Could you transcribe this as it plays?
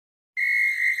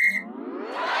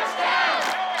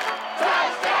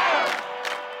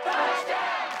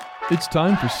It's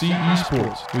time for CE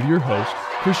Sports with your host,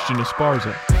 Christian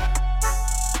Esparza.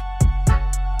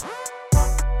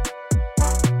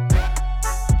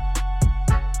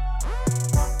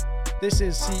 This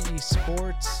is CE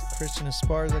Sports. Christian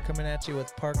Esparza coming at you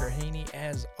with Parker Haney.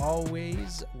 As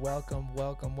always, welcome.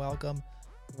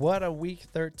 What a week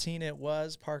 13 it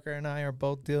was. Parker and I are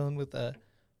both dealing with a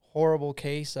horrible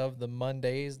case of the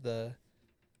Mondays, the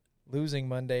losing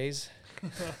Mondays.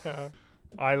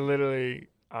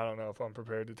 I don't know if I'm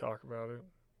prepared to talk about it.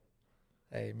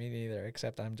 Hey, me neither,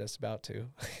 except I'm just about to.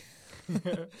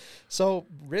 So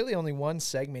really only one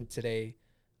segment today.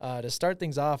 To start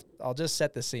things off, I'll just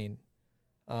set the scene.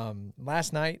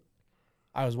 Last night,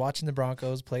 I was watching the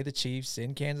Broncos play the Chiefs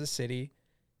in Kansas City.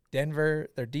 Denver,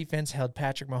 their defense held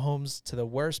Patrick Mahomes to the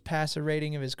worst passer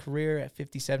rating of his career at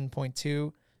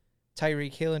 57.2.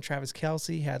 Tyreek Hill and Travis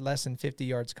Kelce had less than 50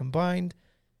 yards combined.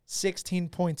 16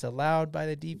 points allowed by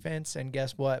the defense, and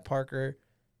guess what, Parker?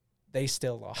 They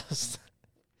still lost.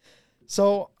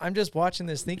 So I'm just watching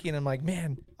this thinking, I'm like,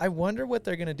 man, I wonder what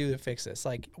they're going to do to fix this.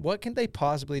 Like, what can they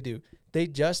possibly do? They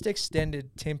just extended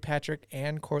Tim Patrick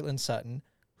and Courtland Sutton,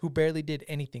 who barely did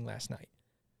anything last night.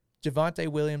 Javonte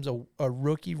Williams, a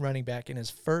rookie running back in his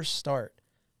first start,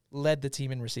 led the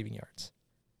team in receiving yards.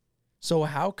 So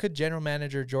how could general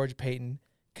manager George Paton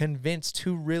convince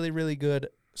two really, really good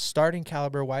starting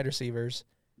caliber wide receivers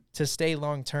to stay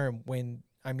long-term when,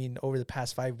 over the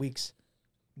past 5 weeks,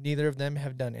 neither of them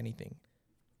have done anything?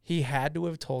 He had to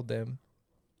have told them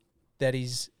that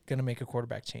he's going to make a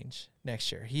quarterback change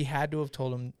next year. He had to have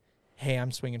told them, hey,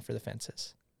 I'm swinging for the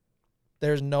fences.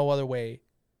 There's no other way.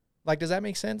 Like, does that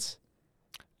make sense?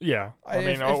 Yeah.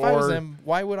 If I was them,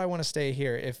 why would I want to stay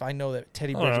here if I know that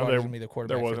Teddy Bridgewater is going to be the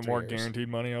quarterback there wasn't for 3 more years? guaranteed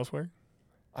money elsewhere?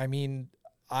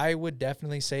 I would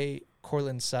definitely say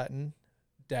Courtland Sutton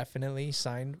definitely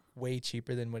signed way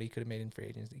cheaper than what he could have made in free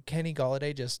agency. Kenny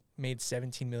Golladay just made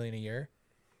 $17 million a year,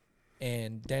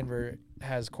 and Denver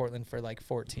has Courtland for like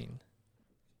 14.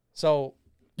 So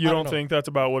you don't think that's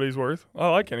about what he's worth? I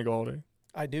like Kenny Golladay.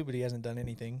 I do, but he hasn't done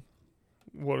anything.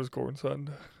 What has Courtland Sutton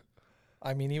done?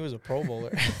 He was a Pro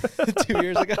Bowler 2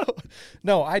 years ago.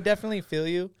 No, I definitely feel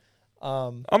you.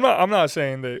 I'm not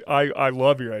saying that I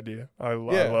love your idea. I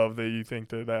love that you think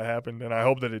that happened, and I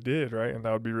hope that it did, right? And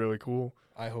that would be really cool.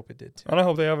 I hope it did too. And I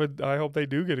hope they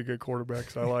do get a good quarterback,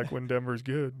 because I like when Denver's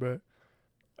good, but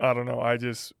I don't know. I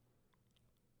just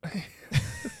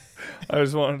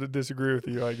wanted to disagree with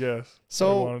you, I guess.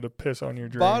 So I wanted to piss on your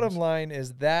dreams. Bottom line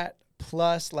is that,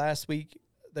 plus last week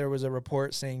there was a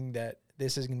report saying that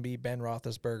this is going to be Ben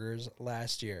Roethlisberger's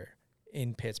last year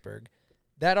in Pittsburgh.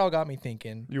 That all got me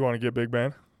thinking. You want to get Big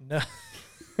Ben? No.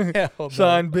 Hell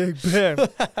Sign no. Big Ben.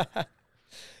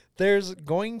 There's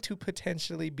going to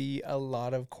potentially be a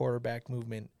lot of quarterback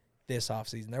movement this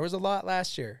offseason. There was a lot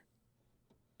last year,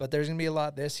 but there's going to be a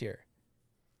lot this year.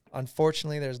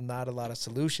 Unfortunately, there's not a lot of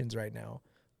solutions right now.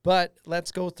 But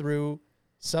let's go through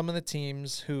some of the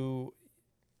teams who,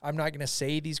 I'm not going to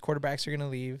say these quarterbacks are going to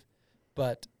leave,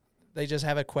 but they just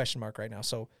have a question mark right now.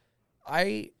 So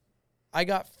I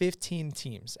got 15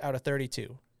 teams out of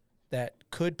 32 that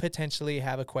could potentially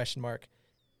have a question mark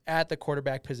at the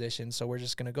quarterback position. So we're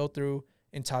just going to go through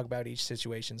and talk about each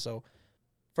situation. So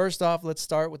first off, let's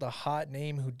start with a hot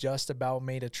name who just about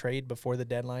made a trade before the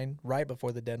deadline, right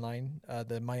before the deadline,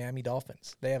 the Miami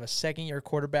Dolphins. They have a second-year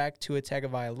quarterback, Tua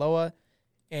Tagovailoa,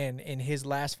 and in his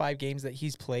last 5 games that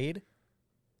he's played,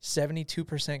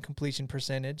 72% completion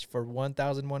percentage for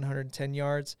 1,110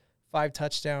 yards, 5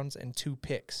 touchdowns, and 2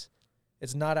 picks.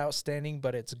 It's not outstanding,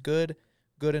 but it's good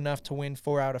enough to win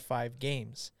 4 out of 5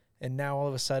 games. And now all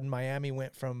of a sudden Miami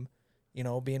went from,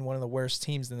 being one of the worst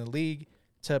teams in the league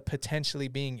to potentially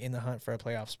being in the hunt for a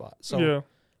playoff spot. So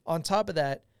On top of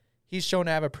that, he's shown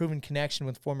to have a proven connection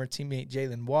with former teammate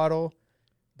Jalen Waddle.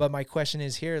 But my question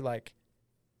is here,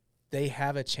 they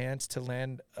have a chance to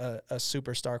land a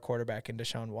superstar quarterback in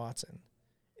Deshaun Watson.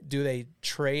 Do they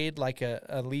trade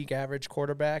a league average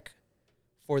quarterback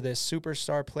for this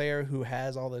superstar player who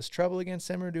has all this trouble against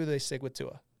him, or do they stick with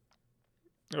Tua?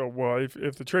 Oh, well,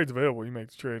 if the trade's available, you make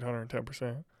the trade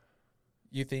 110%.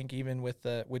 You think even with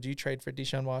would you trade for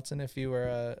Deshaun Watson if you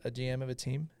were a GM of a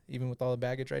team, even with all the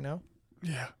baggage right now?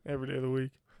 Yeah, every day of the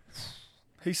week.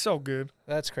 He's so good.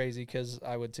 That's crazy because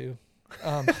I would too.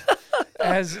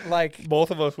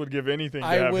 Both of us would give anything to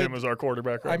have him as our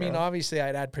quarterback right now. Obviously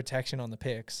I'd add protection on the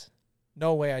picks.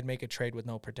 No way I'd make a trade with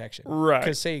no protection. Right.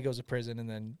 Because say he goes to prison and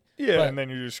then... Yeah, and then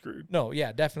you're just screwed. No,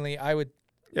 yeah, definitely. I would...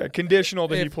 Yeah, conditional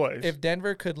that he plays. If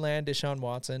Denver could land Deshaun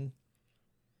Watson,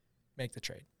 make the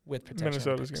trade with protection.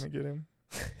 Minnesota's going to get him.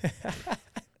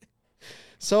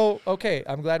 So, okay,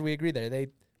 I'm glad we agree there.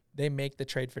 they make the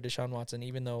trade for Deshaun Watson,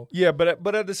 even though. Yeah,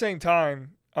 but at the same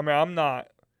time, I mean, I'm not.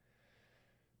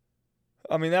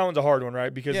 I mean, that one's a hard one,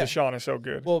 right? Because Deshaun is so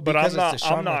good. Well, but because I'm it's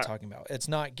Deshaun I'm not we're talking about. It's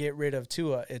not get rid of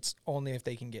Tua. It's only if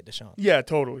they can get Deshaun. Yeah,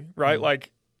 totally. Right? Mhm.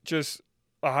 Like, just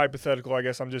a hypothetical, I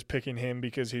guess I'm just picking him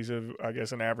because he's, an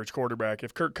average quarterback.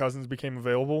 If Kirk Cousins became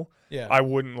available, Yeah. I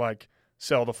wouldn't,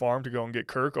 sell the farm to go and get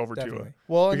Kirk over Definitely. Tua.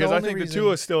 Well, Because I think the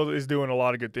Tua still is doing a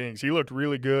lot of good things. He looked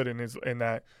really good in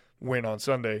that win on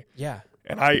Sunday. Yeah.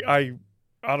 And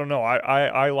I don't know.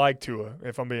 I like Tua,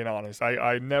 if I'm being honest.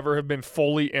 I never have been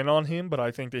fully in on him, but I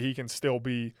think that he can still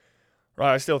be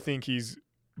right. I still think he's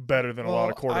better than a lot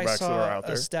of quarterbacks that are out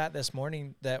there. I saw a stat this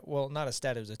morning that, well, not a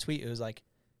stat, it was a tweet. It was like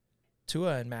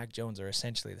Tua and Mac Jones are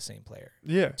essentially the same player.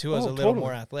 Yeah. Tua's a little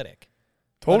more athletic.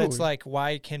 Totally. But it's like,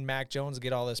 why can Mac Jones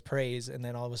get all this praise and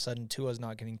then all of a sudden Tua's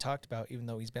not getting talked about, even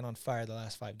though he's been on fire the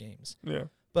last 5 games? Yeah.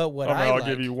 But what I'll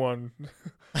give you one.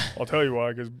 I'll tell you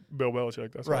why, because Bill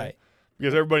Belichick. That's right.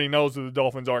 Because everybody knows that the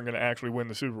Dolphins aren't going to actually win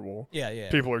the Super Bowl. Yeah.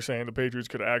 People are saying the Patriots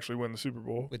could actually win the Super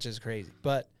Bowl, which is crazy.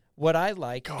 But what I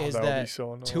like is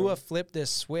that Tua flipped this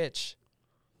switch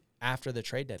after the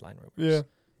trade deadline rumors. Yeah.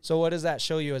 So what does that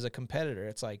show you as a competitor?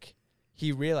 It's like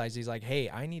he realized, he's like, hey,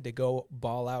 I need to go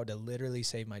ball out to literally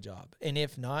save my job. And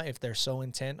if not, if they're so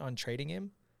intent on trading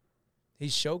him,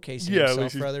 he's showcasing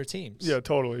himself for other teams. Yeah,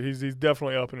 totally. He's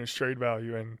definitely up in his trade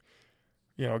value and,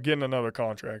 getting another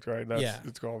contract, right?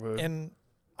 It's called the. And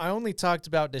I only talked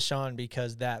about Deshaun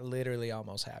because that literally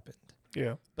almost happened.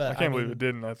 Yeah. But I can't believe it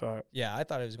didn't, I thought. Yeah, I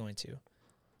thought it was going to.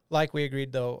 Like we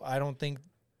agreed, though, I don't think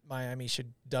Miami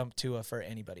should dump Tua for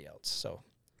anybody else. So.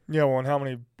 Yeah, well, and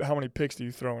how many picks do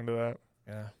you throw into that?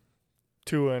 Yeah.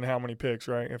 Tua and how many picks,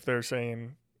 right? If they're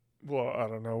saying, well, I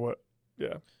don't know what.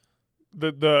 Yeah.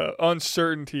 The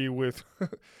uncertainty with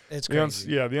it's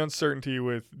crazy. The uncertainty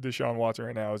with Deshaun Watson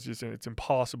right now is just it's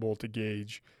impossible to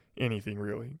gauge anything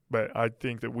really. But I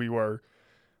think that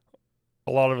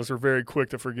a lot of us are very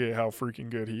quick to forget how freaking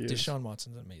good he is. Deshaun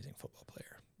Watson's an amazing football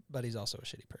player, but he's also a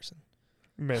shitty person.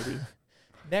 Maybe.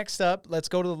 Next up, let's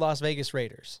go to the Las Vegas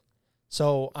Raiders.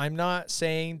 So I'm not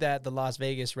saying that the Las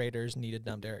Vegas Raiders need to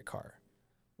dump Derek Carr.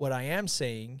 What I am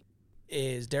saying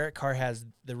is Derek Carr has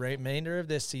the remainder of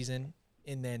this season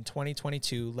and then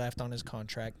 2022 left on his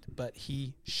contract, but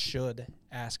he should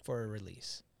ask for a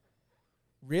release.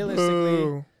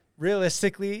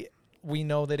 Realistically, we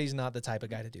know that he's not the type of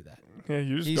guy to do that. Yeah,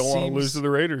 you just don't want to lose to the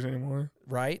Raiders anymore.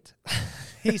 Right?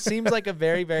 He seems like a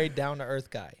very, very down-to-earth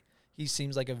guy. He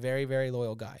seems like a very, very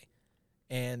loyal guy.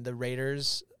 And the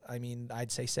Raiders, I mean,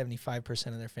 I'd say 75%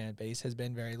 of their fan base has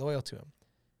been very loyal to him.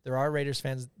 There are Raiders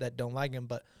fans that don't like him,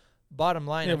 but bottom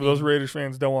line... Yeah, but those Raiders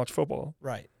fans don't watch football.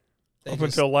 Right.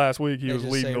 Until last week, he was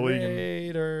leading the league.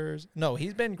 Raiders. No,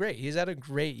 he's been great. He's had a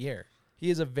great year. He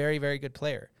is a very, very good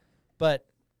player. But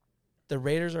the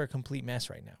Raiders are a complete mess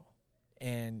right now,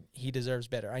 and he deserves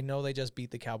better. I know they just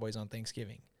beat the Cowboys on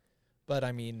Thanksgiving, but,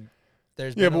 I mean,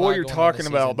 there's been but what you're talking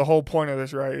about, the whole point of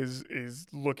this, right, is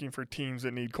looking for teams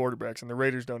that need quarterbacks, and the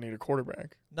Raiders don't need a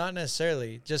quarterback. Not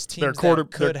necessarily. Just teams that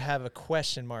could have a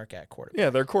question mark at quarterback. Yeah,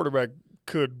 their quarterback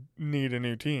could need a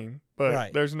new team,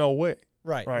 but there's no way.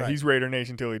 Right. He's Raider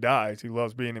Nation till he dies. He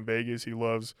loves being in Vegas. He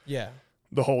loves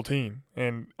the whole team.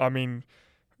 And, I mean,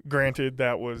 granted,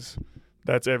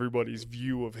 that's everybody's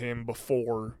view of him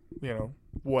before,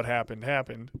 what happened.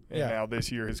 And now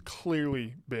this year has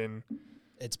clearly been...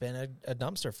 It's been a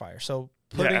dumpster fire. So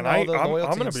I'm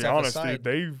going to be honest,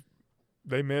 dude.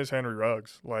 They miss Henry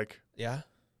Ruggs.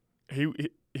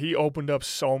 He opened up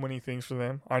so many things for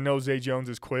them. I know Zay Jones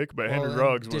is quick, but Henry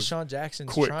Ruggs was Deshaun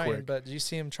Jackson's quick. But did you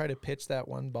see him try to pitch that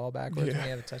one ball backwards when he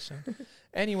had a touchdown?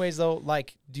 Anyways, though,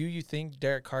 do you think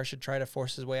Derek Carr should try to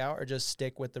force his way out or just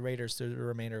stick with the Raiders through the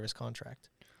remainder of his contract?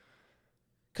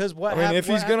 Because if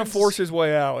he's going to force his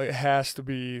way out, it has to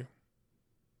be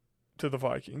to the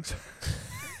Vikings.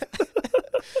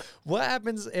 What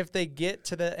happens if they get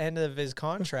to the end of his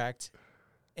contract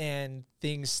and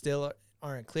things still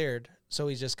aren't cleared? So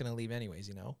he's just going to leave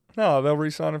anyways, No, they'll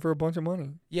re-sign him for a bunch of money.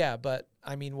 Yeah, but,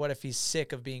 I mean, what if he's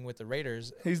sick of being with the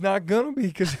Raiders? He's not going to be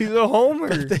because he's a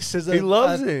homer. He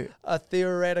loves it. A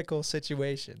theoretical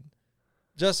situation.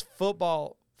 Just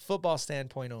football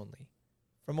standpoint only.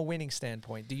 From a winning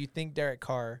standpoint, do you think Derek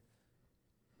Carr,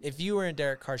 if you were in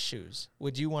Derek Carr's shoes,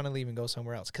 would you want to leave and go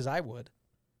somewhere else? Because I would.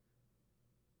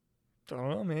 I don't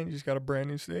know, man. You just got a brand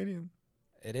new stadium.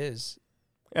 It is.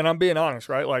 And I'm being honest,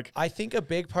 right? I think a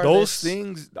big part of those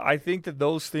things, I think that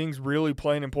those things really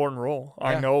play an important role. Yeah.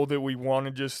 I know that we want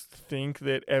to just think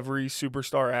that every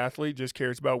superstar athlete just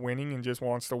cares about winning and just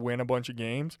wants to win a bunch of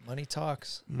games. Money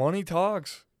talks.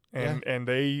 And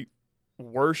they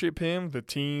worship him. The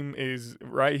team is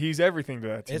right. He's everything to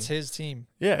that team. It's his team.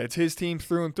 Yeah, it's his team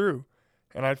through and through.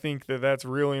 And I think that that's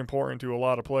really important to a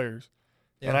lot of players.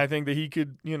 Yeah. And I think that he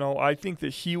could, I think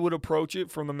that he would approach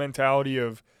it from the mentality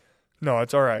of, no,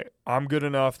 it's all right. I'm good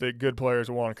enough that good players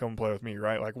will want to come play with me,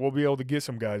 right? Like, we'll be able to get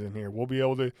some guys in here. We'll be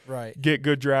able to get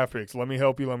good draft picks. Let me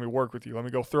help you. Let me work with you. Let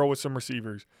me go throw with some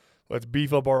receivers. Let's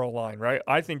beef up our line, right?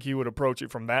 I think he would approach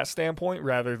it from that standpoint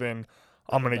rather than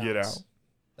I'm going to get out.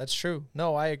 That's true.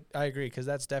 No, I agree, because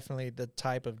that's definitely the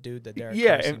type of dude that Derek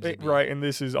Carr seems to be. Right, and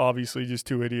this is obviously just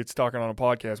two idiots talking on a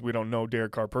podcast. We don't know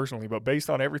Derek Carr personally, but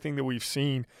based on everything that we've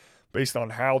seen, based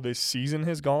on how this season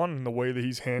has gone and the way that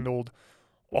he's handled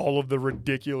all of the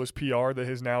ridiculous PR that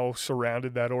has now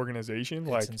surrounded that organization,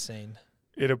 it's insane.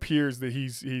 It appears that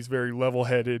he's very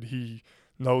level-headed. He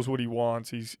knows what he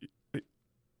wants.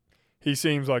 He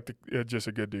seems like just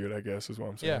a good dude, I guess, is what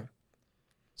I'm saying. Yeah.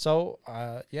 So,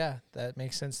 that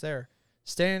makes sense there.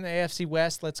 Staying in the AFC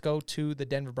West, let's go to the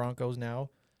Denver Broncos now.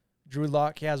 Drew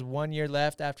Lock, he has 1 year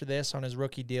left after this on his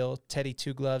rookie deal. Teddy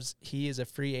Two Gloves, he is a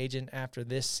free agent after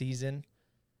this season.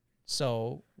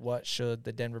 So, what should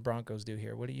the Denver Broncos do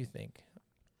here? What do you think?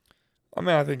 I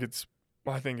mean, I think it's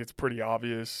pretty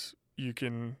obvious. You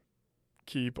can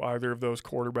keep either of those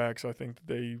quarterbacks. I think that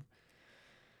they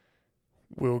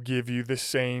will give you the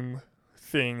same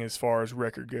thing as far as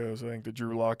record goes. I think that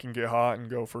Drew Lock can get hot and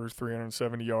go for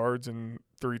 370 yards and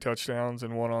 3 touchdowns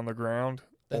and 1 on the ground.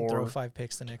 Then throw 5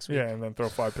 picks the next week. Yeah, and then throw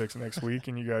 5 picks the next week,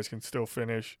 and you guys can still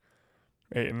finish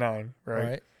 8 and 9,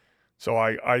 right? So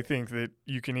I think that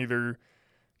you can either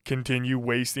continue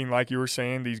wasting, like you were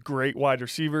saying, these great wide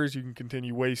receivers. You can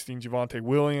continue wasting Javonte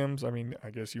Williams. I mean,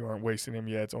 I guess you aren't wasting him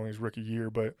yet. It's only his rookie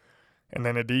year. And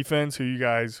then a defense who you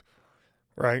guys,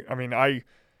 right? I mean, I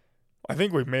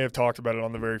think we may have talked about it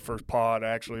on the very first pod,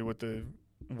 actually, with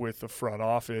the front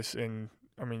office. And,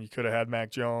 I mean, you could have had Mac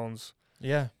Jones.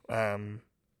 Yeah.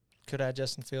 Could have had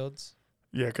Justin Fields.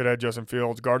 Yeah, could have had Justin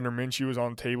Fields. Gardner Minshew was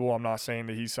on the table. I'm not saying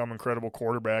that he's some incredible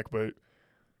quarterback, but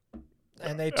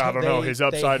and I don't know. His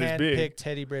upside is big. They handpicked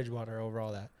Teddy Bridgewater over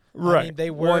all that. Right. I mean,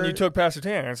 they were. One, you took Pat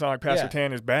Surtain. It's not like Pat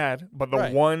Surtain is bad, but the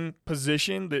one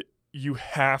position that you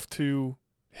have to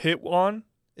hit on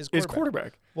is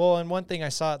quarterback. Well, and one thing I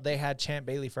saw, they had Champ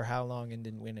Bailey for how long and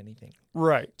didn't win anything.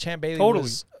 Right. Champ Bailey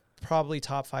was probably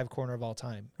top 5 corner of all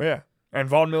time. Yeah. And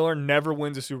Von Miller never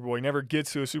wins a Super Bowl. He never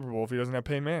gets to a Super Bowl if he doesn't have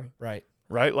Peyton Manning. Right.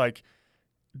 Right? Like,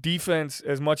 defense,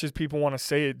 as much as people want to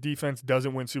say it, defense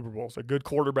doesn't win Super Bowls. A good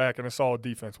quarterback and a solid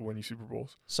defense will win you Super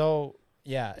Bowls. So,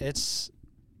 yeah, it's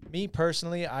me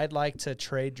personally, I'd like to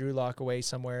trade Drew Lock away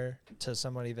somewhere to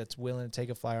somebody that's willing to take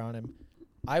a flyer on him.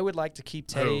 I would like to keep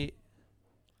Teddy.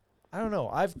 I don't know.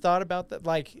 I've thought about that.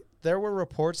 Like, there were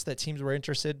reports that teams were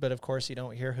interested, but of course you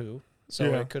don't hear who. So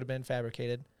it could have been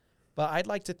fabricated. But I'd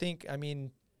like to think, I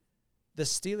mean, the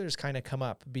Steelers kind of come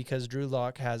up because Drew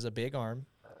Lock has a big arm,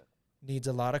 needs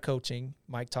a lot of coaching.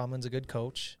 Mike Tomlin's a good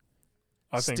coach.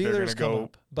 I think they're going to go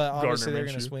up, but obviously they're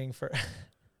going to swing for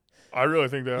I really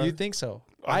think that. You think so?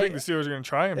 I think the Steelers are going to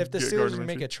try him. If the Steelers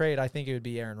make a trade, I think it would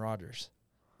be Aaron Rodgers.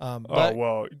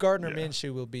 But Gardner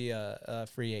Minshew will be a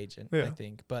free agent, I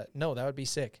think. But no, that would be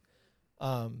sick.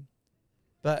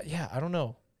 But yeah, I don't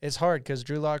know. It's hard because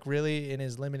Drew Lock really, in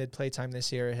his limited playtime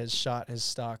this year, has shot his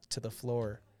stock to the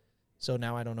floor. So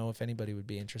now I don't know if anybody would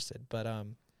be interested. But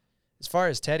as far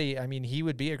as Teddy, I mean, he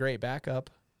would be a great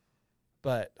backup.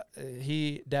 But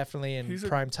he definitely, in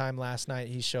prime time last night,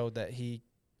 he showed that he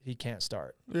can't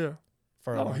start. Yeah.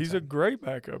 He's a great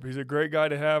backup. He's a great guy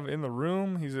to have in the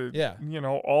room. He's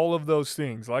all of those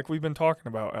things like we've been talking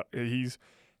about.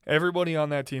 Everybody on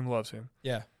that team loves him.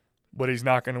 Yeah. But he's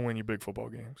not going to win you big football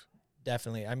games.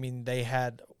 Definitely. I mean,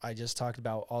 I just talked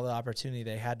about all the opportunity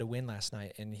they had to win last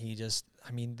night. And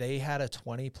they had a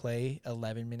 20-play,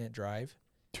 11-minute drive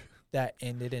that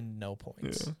ended in no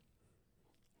points. Yeah.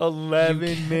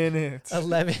 11 minutes.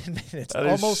 11 minutes. That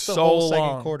almost is the whole long.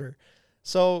 Second quarter.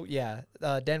 So, yeah,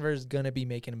 Denver's going to be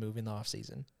making a move in the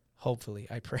offseason. Hopefully,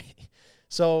 I pray.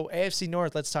 So, AFC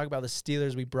North, let's talk about the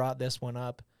Steelers. We brought this one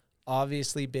up.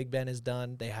 Obviously, Big Ben is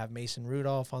done. They have Mason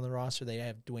Rudolph on the roster. They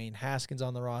have Dwayne Haskins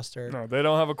on the roster. No, they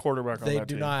don't have a quarterback on that team. They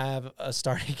do not have a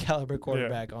starting caliber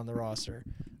quarterback on the roster.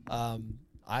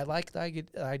 I like the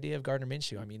idea of Gardner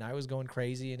Minshew. I mean, I was going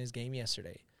crazy in his game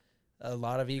yesterday. A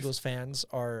lot of Eagles fans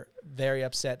are very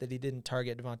upset that he didn't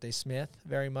target Devontae Smith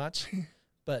very much.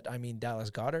 But, I mean, Dallas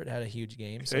Goedert had a huge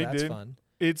game, so that's fun.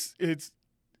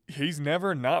 He's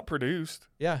never not produced.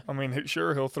 Yeah. I mean,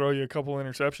 sure, he'll throw you a couple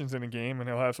interceptions in a game, and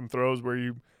he'll have some throws where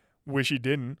you wish he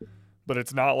didn't. But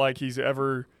it's not like he's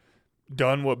ever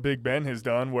done what Big Ben has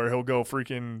done, where he'll go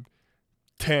freaking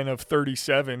 10 of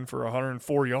 37 for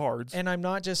 104 yards. And I'm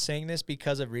not just saying this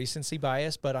because of recency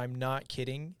bias, but I'm not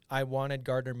kidding. I wanted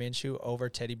Gardner Minshew over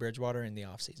Teddy Bridgewater in the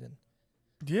offseason.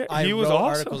 Yeah, he was awesome. I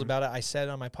wrote articles about it. I said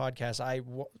it on my podcast.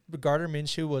 Gardner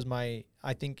Minshew was my,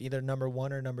 I think, either number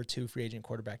 1 or number 2 free agent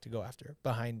quarterback to go after.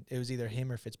 Behind, it was either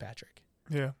him or Fitzpatrick.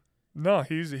 Yeah. No,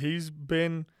 he's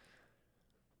been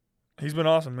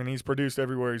awesome, and he's produced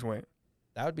everywhere he's went.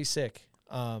 That would be sick.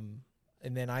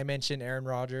 And then I mentioned Aaron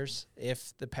Rodgers.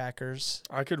 If the Packers,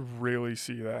 I could really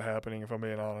see that happening if I'm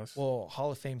being honest. Well, Hall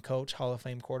of Fame coach, Hall of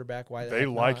Fame quarterback. Why they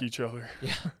like each other?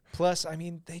 Yeah. Plus, I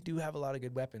mean, they do have a lot of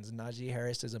good weapons. Najee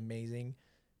Harris is amazing.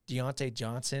 Deontay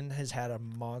Johnson has had a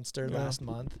monster last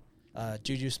month.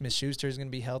 Juju Smith-Schuster is going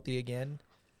to be healthy again.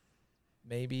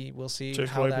 Maybe we'll see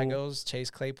how that goes. Chase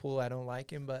Claypool, I don't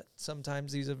like him, but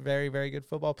sometimes he's a very, very good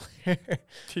football player.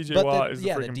 T.J. Watt is the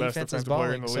freaking best defensive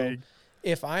player in the league.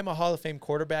 If I'm a Hall of Fame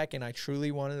quarterback and I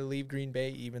truly wanted to leave Green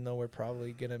Bay, even though we're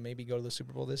probably gonna maybe go to the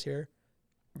Super Bowl this year,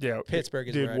 Pittsburgh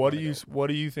is where what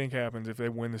do you think happens if they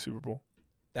win the Super Bowl?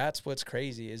 That's what's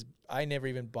crazy is I never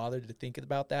even bothered to think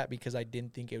about that because I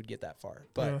didn't think it would get that far.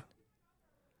 But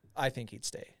I think he'd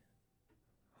stay.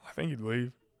 I think he'd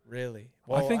leave. Really?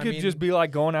 Well, I think it'd just be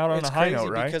like going out on a high note,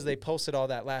 right? Because they posted all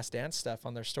that Last Dance stuff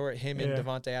on their story, him and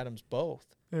Devontae Adams both.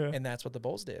 Yeah. And that's what the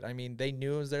Bulls did. I mean, they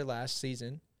knew it was their last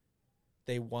season.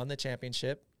 They won the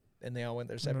championship, and they all went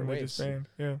their separate ways.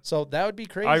 Yeah. So that would be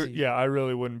crazy. I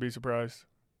really wouldn't be surprised.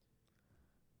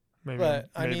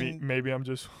 Maybe I'm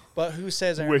just. But who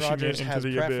says Aaron Rodgers has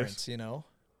preference? You know,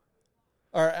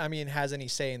 or I mean, has any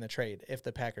say in the trade if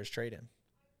the Packers trade him?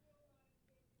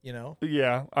 You know.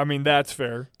 Yeah, I mean that's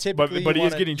fair. Typically, but he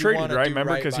is getting traded, right?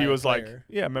 Remember, because he was like,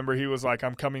 remember he was like,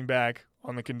 I'm coming back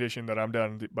on the condition that I'm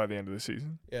done by the end of the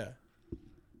season. Yeah.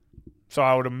 So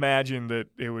I would imagine that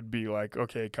it would be like,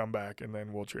 okay, come back, and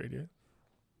then we'll trade you.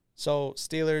 So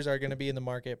Steelers are going to be in the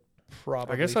market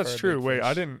probably. I guess that's true. Wait,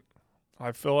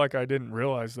 I feel like I didn't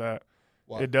realize that.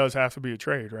 What? It does have to be a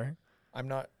trade, right? I'm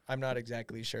not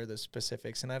exactly sure the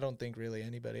specifics, and I don't think really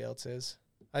anybody else is.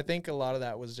 I think a lot of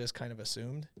that was just kind of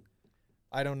assumed.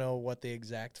 I don't know what the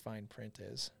exact fine print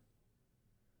is.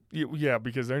 Yeah,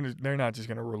 because they're not just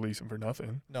going to release him for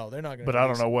nothing. No, they're not going to. But I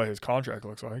don't know what his contract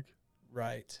looks like.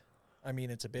 Right. I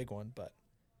mean, it's a big one, but.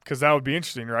 Because that would be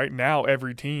interesting, right? Now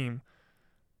every team,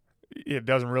 it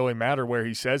doesn't really matter where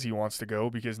he says he wants to go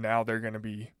because now they're going to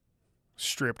be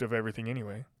stripped of everything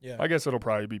anyway. Yeah. I guess it'll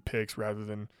probably be picks rather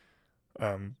than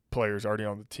players already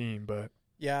on the team, but.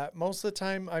 Yeah, most of the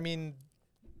time, I mean,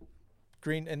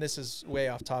 and this is way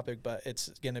off topic, but it's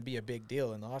going to be a big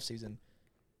deal in the offseason.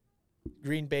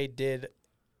 Green Bay did,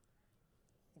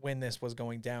 when this was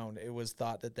going down, it was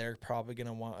thought that they're probably going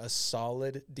to want a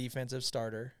solid defensive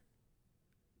starter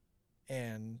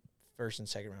and first and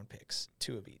second round picks,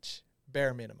 2 of each,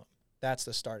 bare minimum. That's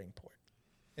the starting point.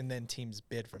 And then teams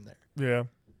bid from there. Yeah.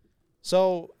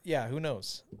 So, yeah, who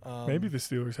knows? Maybe the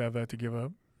Steelers have that to give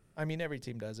up. I mean, every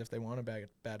team does if they want to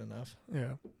bad enough.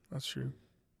 Yeah, that's true.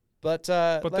 But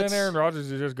then Aaron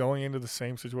Rodgers is just going into the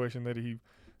same situation that he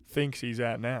thinks he's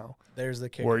at now. There's the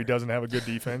kicker. Where he doesn't have a good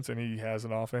defense and he has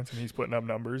an offense and he's putting up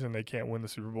numbers and they can't win the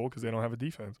Super Bowl because they don't have a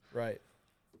defense. Right.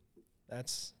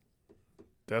 That's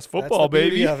football, the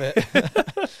baby. Beauty of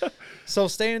it. So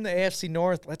staying in the AFC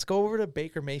North, let's go over to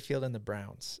Baker Mayfield and the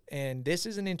Browns. And this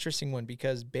is an interesting one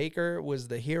because Baker was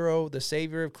the hero, the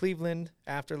savior of Cleveland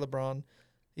after LeBron.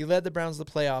 He led the Browns to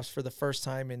the playoffs for the first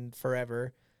time in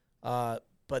forever.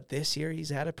 But this year he's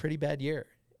had a pretty bad year.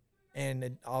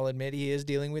 And I'll admit he is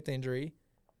dealing with injury.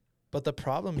 But the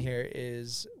problem here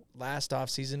is last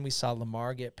offseason we saw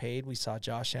Lamar get paid. We saw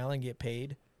Josh Allen get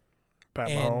paid. Pat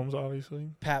Mahomes, obviously.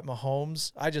 Pat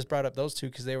Mahomes. I just brought up those two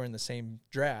because they were in the same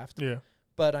draft. Yeah.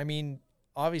 But, I mean,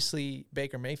 obviously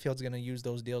Baker Mayfield's going to use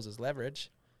those deals as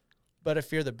leverage. But if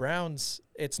you're the Browns,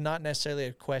 it's not necessarily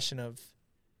a question of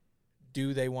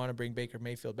do they want to bring Baker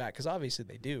Mayfield back? Because obviously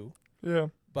they do. Yeah.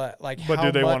 But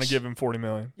do they want to give him $40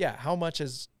 million? Yeah, how much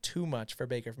is too much for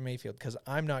Baker Mayfield? Because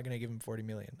I'm not going to give him $40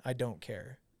 million. I don't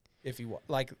care if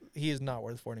he is not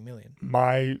worth $40 million.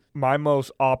 My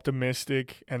most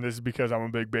optimistic, and this is because I'm a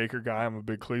big Baker guy, I'm a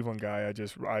big Cleveland guy.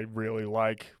 I really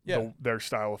like their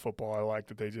style of football. I like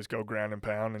that they just go ground and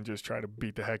pound and just try to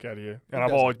beat the heck out of you. And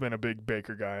I've always been a big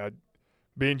Baker guy.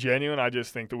 Being genuine, I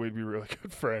just think that we'd be really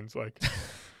good friends,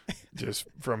 just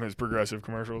from his progressive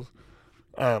commercials.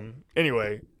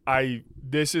 Anyway,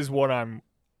 this is what I'm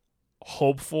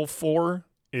hopeful for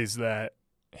is that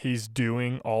he's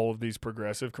doing all of these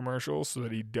progressive commercials so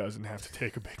that he doesn't have to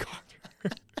take a big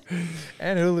contract.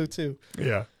 And Hulu too.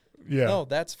 Yeah. Yeah. No,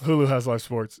 that's Hulu has live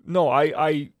sports. No,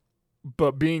 I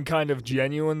But being kind of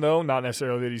genuine, though, not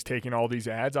necessarily that he's taking all these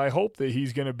ads, I hope that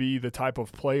he's going to be the type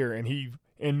of player, and he,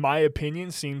 in my opinion,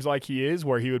 seems like he is,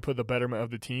 where he would put the betterment of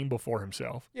the team before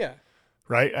himself. Yeah.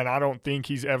 Right? And I don't think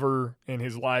he's ever in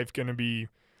his life going to be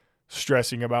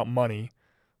stressing about money.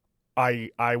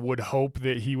 I would hope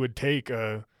that he would take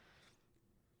a,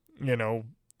 $12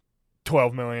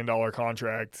 million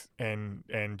contract and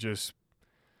just,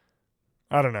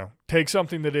 I don't know, take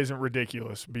something that isn't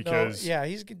ridiculous because. No, yeah,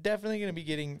 he's definitely going to be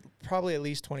getting probably at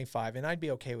least 25, and I'd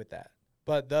be okay with that.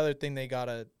 But the other thing they got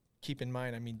to keep in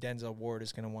mind, I mean, Denzel Ward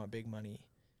is going to want big money.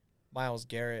 Myles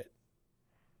Garrett,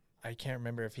 I can't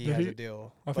remember if he has a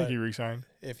deal. I think he re-signed.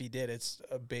 If he did, it's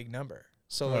a big number.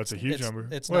 So that's a huge number.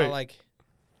 It's not like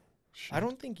 – I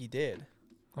don't think he did.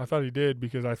 I thought he did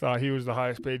because I thought he was the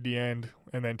highest paid D end,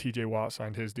 and then T.J. Watt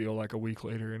signed his deal like a week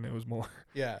later, and it was more.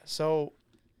 Yeah, so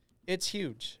it's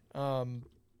huge. The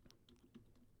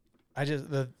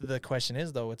question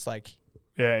is, though, it's like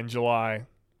 – yeah, in July,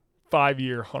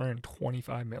 5-year,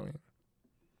 $125 million.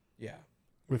 Yeah.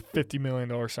 With $50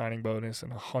 million signing bonus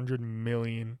and $100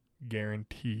 million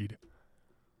guaranteed.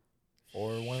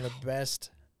 For one of the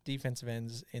best defensive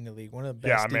ends in the league, one of the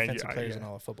best defensive players in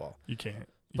all of football. You can't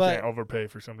overpay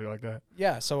for somebody like that.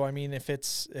 Yeah, so I mean, if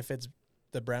it's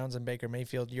the Browns and Baker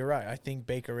Mayfield, you're right. I think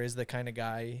Baker is the kind of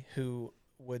guy who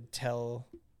would tell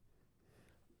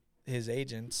his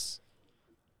agents,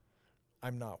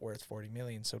 I'm not worth $40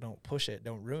 million, so don't push it,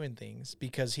 don't ruin things,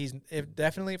 because if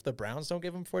the Browns don't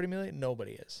give him $40 million,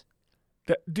 nobody is.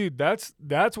 Dude, that's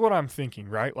what I'm thinking,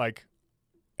 right? Like,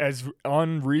 as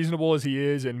unreasonable as he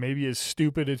is, and maybe as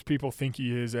stupid as people think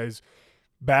he is, as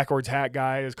backwards hat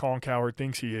guy as Colin Cowherd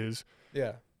thinks he is.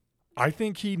 Yeah. I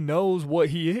think he knows what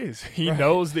he is. He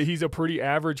knows that he's a pretty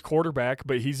average quarterback,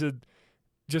 but he's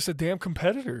just a damn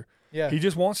competitor. Yeah. He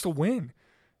just wants to win.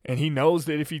 And he knows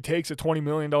that if he takes a $20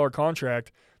 million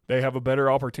contract, they have a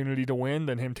better opportunity to win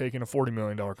than him taking a $40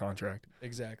 million contract.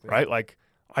 Exactly. Right? Like,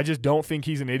 I just don't think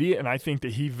he's an idiot, and I think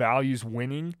that he values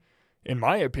winning, in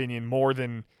my opinion, more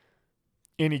than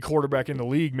any quarterback in the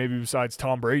league, maybe besides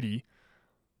Tom Brady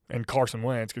and Carson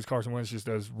Wentz, because Carson Wentz just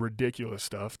does ridiculous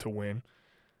stuff to win,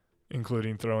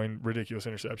 including throwing ridiculous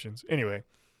interceptions. Anyway,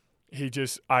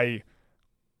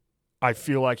 I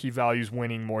feel like he values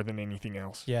winning more than anything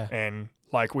else. Yeah. And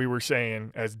like we were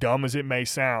saying, as dumb as it may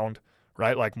sound,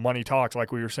 right, like money talks,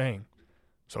 like we were saying.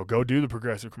 So go do the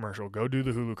Progressive commercial. Go do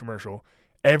the Hulu commercial.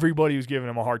 Everybody was giving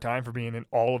him a hard time for being in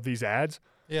all of these ads.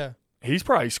 Yeah. He's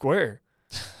probably square.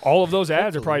 All of those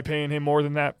ads are probably paying him more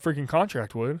than that freaking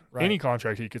contract would. Right. Any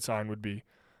contract he could sign would be,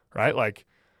 right? Like,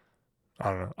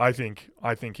 I don't know. I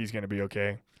think he's going to be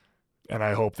okay, and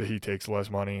I hope that he takes less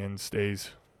money and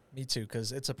stays. Me too,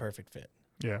 because it's a perfect fit.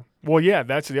 Yeah. Well, yeah,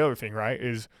 that's the other thing, right,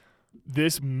 is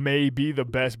this may be the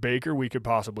best Baker we could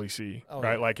possibly see,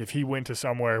 right? Yeah. Like, if he went to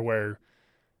somewhere where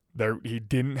he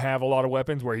didn't have a lot of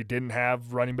weapons, where he didn't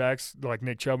have running backs like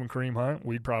Nick Chubb and Kareem Hunt,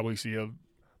 we'd probably see a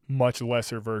much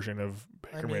lesser version of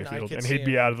Baker Mayfield, and he'd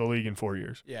be out of the league in 4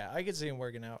 years. Yeah, I could see him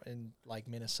working out in like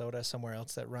Minnesota, somewhere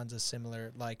else that runs a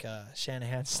similar like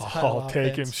Shanahan style. I'll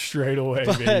take him straight away,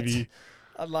 but, baby.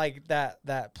 Like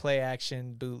that play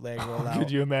action bootleg rollout.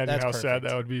 Could you imagine how sad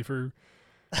that would be for?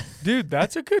 Dude,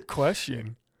 that's a good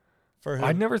question. For who?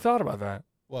 I never thought about that.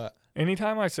 What?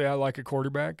 Anytime I say I like a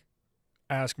quarterback,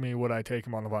 ask me would I take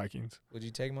him on the Vikings. Would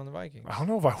you take him on the Vikings? I don't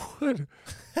know if I would.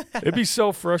 It'd be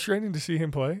so frustrating to see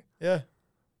him play. Yeah.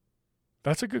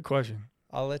 That's a good question.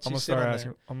 I'll let you I'm sit start on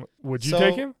asking. there. Would you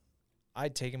take him?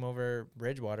 I'd take him over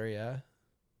Bridgewater, yeah.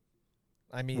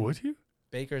 I mean, would you?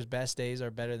 Baker's best days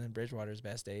are better than Bridgewater's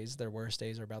best days. Their worst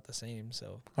days are about the same,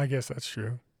 so. I guess that's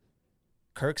true.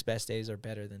 Kirk's best days are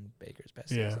better than Baker's best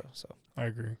days, though. So I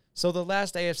agree. So the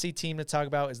last AFC team to talk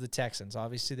about is the Texans.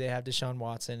 Obviously, they have Deshaun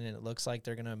Watson, and it looks like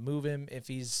they're going to move him if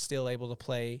he's still able to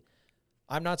play.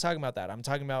 I'm not talking about that. I'm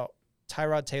talking about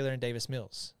Tyrod Taylor and Davis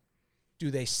Mills. Do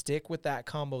they stick with that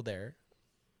combo there?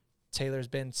 Taylor's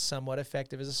been somewhat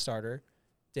effective as a starter.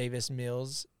 Davis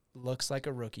Mills looks like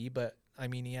a rookie, but, I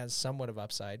mean, he has somewhat of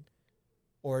upside.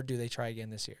 Or do they try again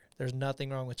this year? There's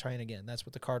nothing wrong with trying again. That's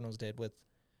what the Cardinals did with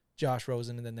Josh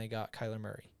Rosen, and then they got Kyler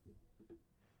Murray.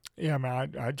 Yeah,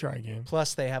 man, I'd try again.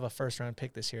 Plus, they have a first-round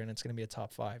pick this year, and it's going to be a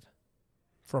top 5.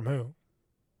 From who?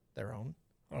 Their own.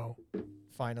 Oh.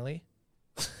 Finally.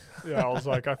 Yeah, I was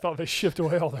like, I thought they shipped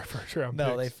away all their first-round picks.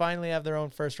 No, they finally have their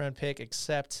own first-round pick,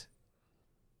 except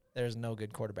there's no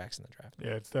good quarterbacks in the draft.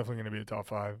 Yeah, it's definitely going to be a top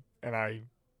 5. And I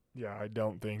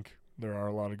don't think there are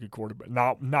a lot of good quarterbacks.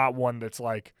 Not one that's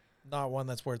like. Not one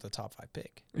that's worth a top 5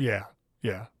 pick. Yeah.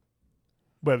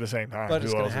 But at the same time, who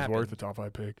else is worth a top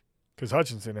 5 pick? Because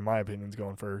Hutchinson, in my opinion, is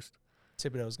going first.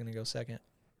 Thibodeau's going to go second.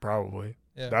 Probably.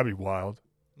 Yeah. That'd be wild.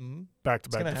 Mm-hmm.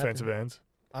 Back-to-back defensive ends.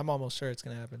 I'm almost sure it's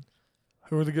going to happen.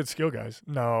 Who are the good skill guys?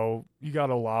 No, you got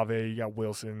Olave, you got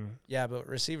Wilson. Yeah, but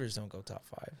receivers don't go top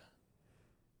 5.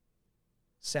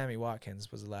 Sammy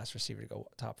Watkins was the last receiver to go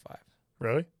top 5.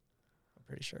 Really? I'm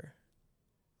pretty sure.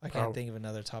 I can't think of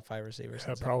another top 5 receiver.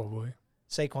 Yeah, probably.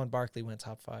 Saquon Barkley went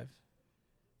top 5.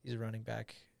 He's a running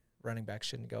back. Running back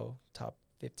shouldn't go top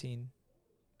 15.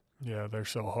 Yeah, they're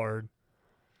so hard.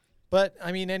 But,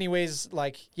 I mean, anyways,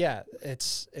 like, yeah,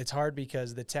 it's hard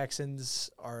because the Texans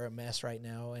are a mess right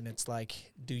now, and it's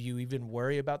like, do you even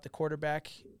worry about the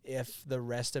quarterback if the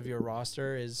rest of your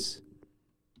roster is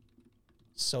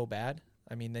so bad?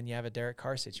 I mean, then you have a Derek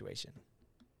Carr situation.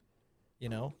 You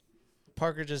know?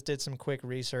 Parker just did some quick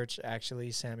research.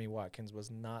 Actually, Sammy Watkins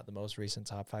was not the most recent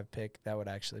top 5 pick. That would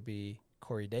actually be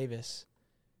Corey Davis.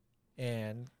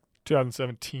 And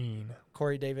 2017.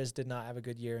 Corey Davis did not have a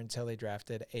good year until they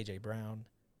drafted A.J. Brown.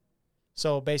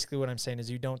 So basically what I'm saying is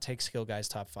you don't take skill guys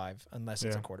top 5 unless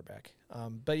it's a quarterback.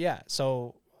 But, yeah,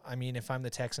 so, I mean, if I'm the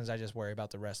Texans, I just worry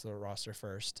about the rest of the roster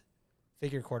first.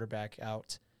 Figure quarterback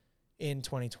out in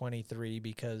 2023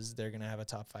 because they're going to have a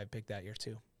top 5 pick that year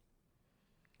too.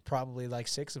 Probably like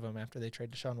 6 of them after they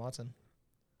trade Deshaun Watson.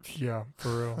 Yeah,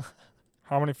 for real.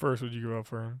 How many firsts would you give up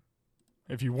for him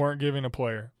if you weren't giving a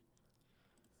player?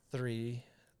 3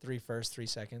 firsts, 3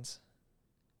 seconds.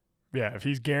 Yeah, if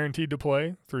he's guaranteed to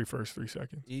play, 3 firsts, 3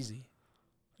 seconds. Easy.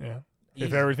 Yeah. Easy.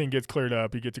 If everything gets cleared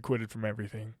up, he gets acquitted from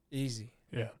everything. Easy.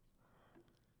 Yeah.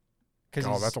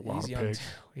 Oh, that's a lot of picks.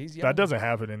 He's young. That doesn't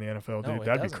happen in the NFL, dude. No,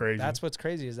 That'd be crazy. That's what's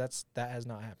crazy is that has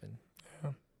not happened.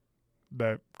 Yeah.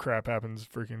 That crap happens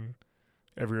freaking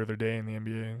every other day in the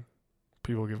NBA.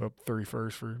 People give up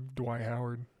 31st for Dwight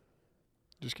Howard.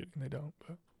 Just kidding, they don't.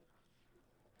 But.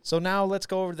 So now let's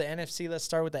go over to the NFC. Let's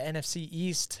start with the NFC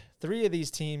East. 3 of these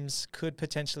teams could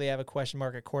potentially have a question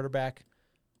mark at quarterback.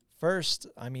 First,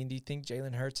 I mean, do you think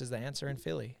Jalen Hurts is the answer in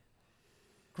Philly?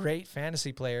 Great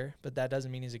fantasy player, but that doesn't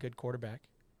mean he's a good quarterback.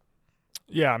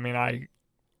 Yeah, I mean,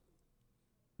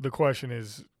 the question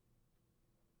is,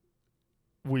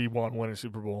 we want to win a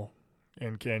Super Bowl,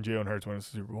 and can Jalen Hurts win a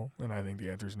Super Bowl? And I think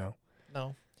the answer is no.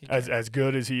 No. As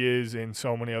good as he is in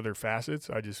so many other facets,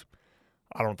 I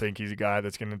don't think he's a guy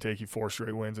that's going to take you 4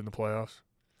 straight wins in the playoffs.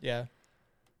 Yeah.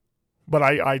 But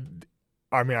I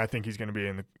mean, I think he's going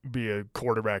to be a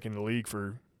quarterback in the league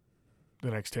for the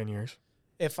next 10 years.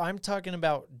 If I'm talking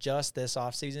about just this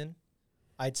offseason,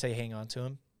 I'd say hang on to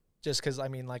him. Just because, I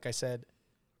mean, like I said,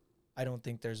 I don't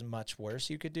think there's much worse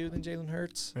you could do than Jalen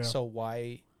Hurts. Yeah. So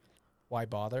why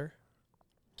bother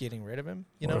getting rid of him?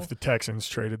 You know, if the Texans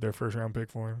traded their first-round pick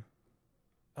for him.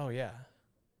 Oh, yeah.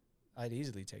 I'd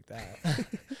easily take that.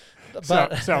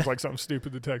 But sounds like something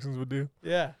stupid the Texans would do.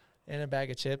 Yeah, and a bag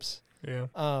of chips. Yeah.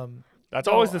 That's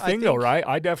always the thing, though, right?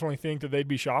 I definitely think that they'd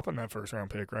be shopping that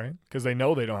first-round pick, right? Because they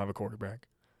know they don't have a quarterback.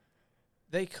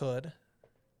 They could.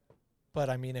 But,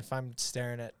 I mean, if I'm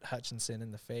staring at Hutchinson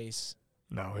in the face.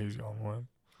 No, he's going one.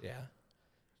 Yeah.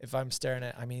 If I'm staring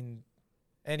at, I mean,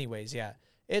 anyways, yeah.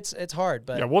 It's hard,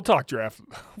 but. Yeah, we'll talk draft.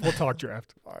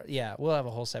 Yeah, we'll have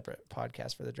a whole separate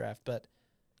podcast for the draft. But,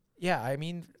 yeah, I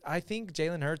mean, I think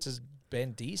Jalen Hurts has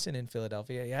been decent in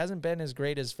Philadelphia. He hasn't been as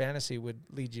great as fantasy would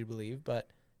lead you to believe, but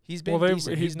he's been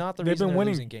decent. He's not the reason they're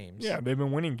losing games. Yeah, they've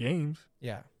been winning games.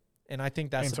 Yeah, and I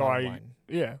think that's the bottom line.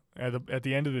 Yeah, at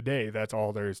the end of the day, that's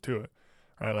all there is to it.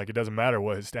 Right? Like, it doesn't matter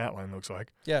what his stat line looks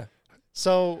like. Yeah.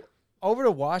 So, over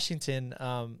to Washington,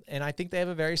 and I think they have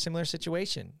a very similar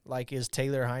situation. Like, is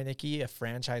Taylor Heineke a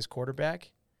franchise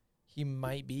quarterback? He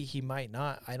might be. He might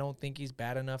not. I don't think he's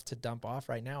bad enough to dump off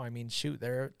right now. I mean, shoot,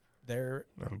 they're in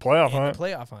the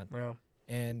playoff hunt. Yeah.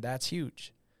 And that's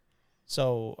huge.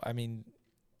 So, I mean,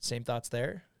 same thoughts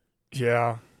there?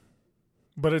 Yeah.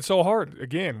 But it's so hard.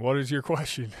 Again, what is your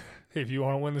question? If you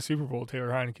want to win the Super Bowl,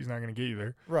 Taylor Heineke's not going to get you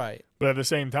there. Right. But at the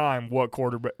same time, what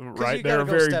quarterback? Right. There are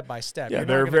very step by step. Yeah,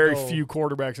 there are very few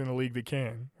quarterbacks in the league that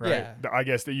can. Right. Yeah. I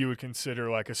guess that you would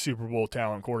consider like a Super Bowl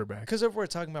talent quarterback. Because if we're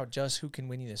talking about just who can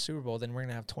win you the Super Bowl, then we're going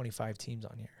to have 25 teams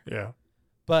on here. Yeah.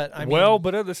 But I mean,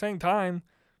 but at the same time,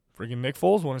 freaking Nick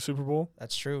Foles won a Super Bowl.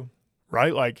 That's true.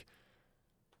 Right. Like,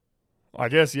 I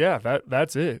guess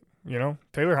that's it. You know,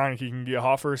 Taylor Heineke can get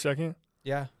hot for a second.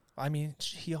 Yeah. I mean,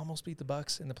 he almost beat the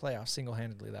Bucs in the playoffs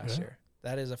single-handedly last year.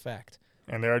 That is a fact.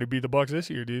 And they already beat the Bucs this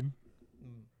year, dude.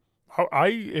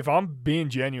 If I'm being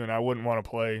genuine, I wouldn't want to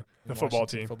play the football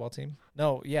team.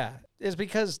 No, yeah. It's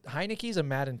because Heineke's a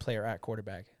Madden player at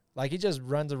quarterback. Like, he just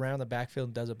runs around the backfield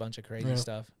and does a bunch of crazy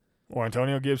stuff. Well,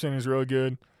 Antonio Gibson is really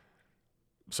good.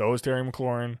 So is Terry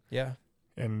McLaurin. Yeah.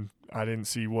 And I didn't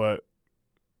see what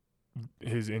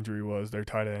his injury was, their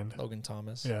tight end. Logan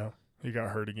Thomas. Yeah. He got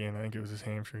hurt again. I think it was his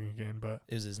hamstring again, but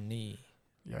it was his knee.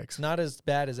 Yikes. Not as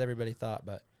bad as everybody thought,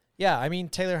 but yeah, I mean,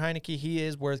 Taylor Heineke, he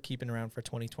is worth keeping around for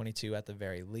 2022 at the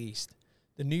very least.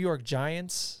 The New York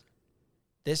Giants,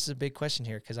 this is a big question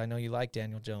here because I know you like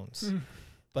Daniel Jones,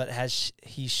 but has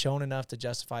he shown enough to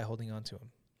justify holding on to him?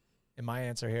 And my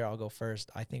answer here, I'll go first.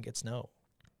 I think it's no.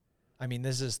 I mean,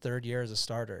 this is his third year as a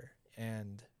starter,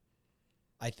 and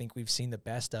I think we've seen the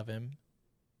best of him,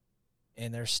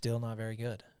 and they're still not very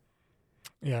good.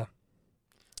 Yeah.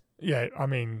 Yeah, I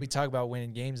mean, we talk about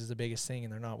winning games is the biggest thing,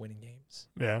 and they're not winning games.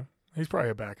 Yeah, he's probably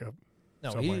a backup.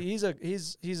 No, he's a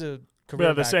career but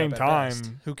at the same time,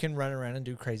 who can run around and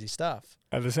do crazy stuff.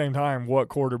 At the same time, what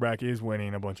quarterback is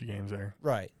winning a bunch of games there?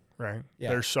 Right. Right. Yeah.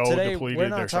 They're so today,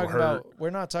 depleted. They're so hurt. We're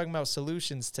not talking about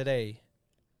solutions today.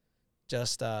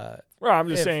 Just well, I'm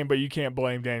just saying, but you can't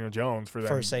blame Daniel Jones for that.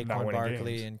 For Saquon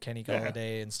Barkley and Kenny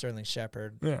Golladay and Sterling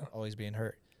Shepard always being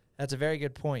hurt. That's a very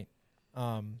good point.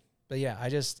 But yeah, I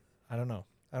don't know.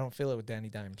 I don't feel it with Danny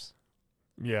Dimes.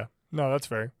 Yeah. No, that's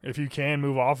fair. If you can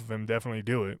move off of him, definitely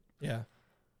do it. Yeah.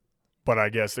 But I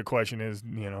guess the question is, do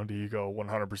you go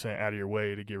 100% out of your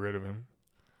way to get rid of him?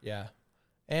 Yeah.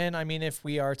 And, I mean, if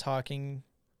we are talking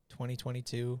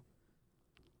 2022,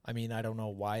 I mean, I don't know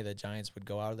why the Giants would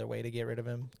go out of their way to get rid of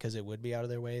him because it would be out of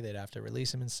their way. They'd have to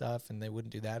release him and stuff, and they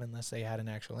wouldn't do that unless they had an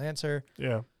actual answer.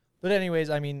 Yeah. But anyways,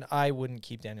 I mean, I wouldn't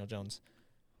keep Daniel Jones.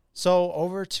 So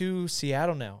over to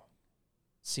Seattle now.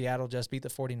 Seattle just beat the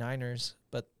 49ers,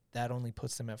 but that only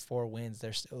puts them at 4 wins.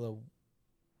 They're still a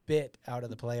bit out of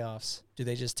the playoffs. Do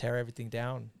they just tear everything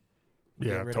down?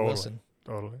 Yeah, get rid totally. of Wilson?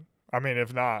 Totally. I mean,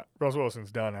 if not, Russell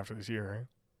Wilson's done after this year, right?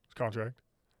 His contract.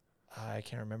 I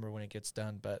can't remember when it gets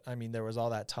done, but, I mean, there was all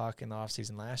that talk in the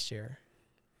offseason last year,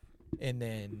 and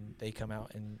then they come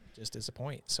out and just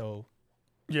disappoint. So,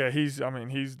 yeah, he's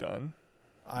done.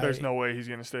 There's no way he's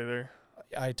going to stay there.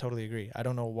 I totally agree. I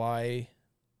don't know why.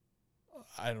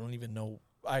 I don't even know.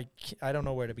 I don't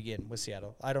know where to begin with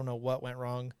Seattle. I don't know what went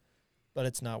wrong, but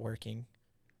it's not working.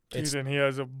 And he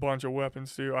has a bunch of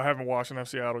weapons, too. I haven't watched enough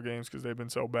Seattle games because they've been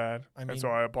so bad, and so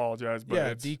I apologize. But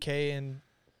yeah, DK and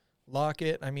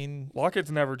Lockett, I mean.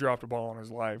 Lockett's never dropped a ball in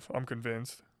his life, I'm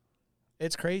convinced.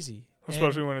 It's crazy.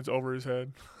 Especially when it's over his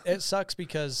head. It sucks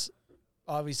because,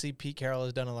 obviously, Pete Carroll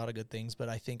has done a lot of good things, but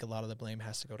I think a lot of the blame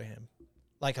has to go to him.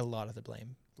 Like, a lot of the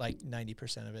blame. Like,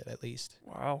 90% of it, at least.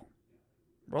 Wow.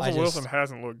 Russell Wilson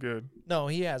hasn't looked good. No,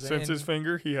 he hasn't. Since his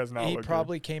finger, he has not looked good. He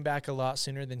probably came back a lot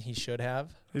sooner than he should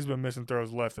have. He's been missing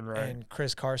throws left and right. And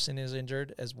Chris Carson is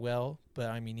injured as well. But,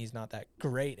 I mean, he's not that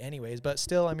great anyways. But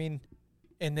still, I mean,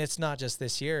 and it's not just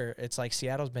this year. It's like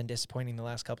Seattle's been disappointing the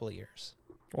last couple of years.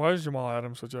 Why is Jamal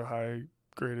Adams such a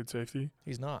high-graded safety?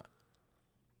 He's not.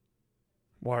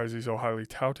 Why is he so highly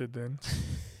touted then?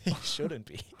 He shouldn't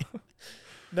be.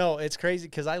 No, it's crazy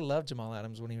because I loved Jamal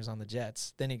Adams when he was on the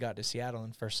Jets. Then he got to Seattle,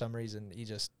 and for some reason,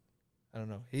 I don't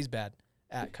know. He's bad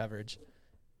at coverage.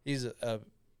 He's a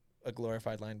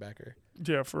glorified linebacker.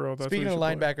 Yeah, for real. Speaking of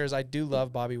linebackers, I do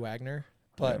love Bobby Wagner.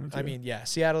 But, I mean, yeah,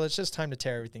 Seattle, it's just time to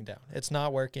tear everything down. It's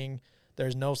not working.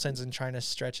 There's no sense in trying to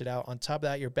stretch it out. On top of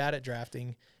that, you're bad at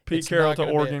drafting. Pete Carroll to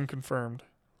Oregon confirmed.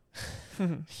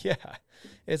 Yeah.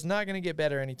 It's not going to get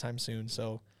better anytime soon.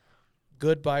 So,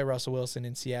 goodbye, Russell Wilson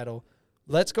in Seattle.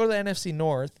 Let's go to the NFC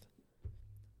North.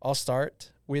 I'll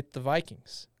start with the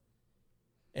Vikings.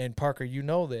 And, Parker, you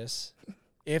know this.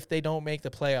 If they don't make the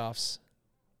playoffs,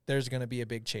 there's going to be a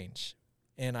big change.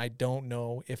 And I don't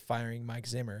know if firing Mike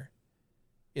Zimmer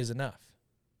is enough.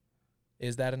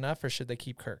 Is that enough, or should they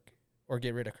keep Kirk or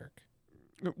get rid of Kirk?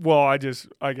 Well, I guess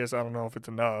I don't know if it's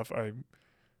enough.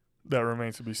 That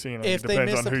remains to be seen. If they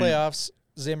miss the playoffs,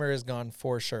 Zimmer is gone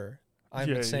for sure.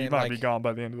 I'm saying he might be gone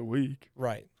by the end of the week.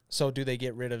 Right. So do they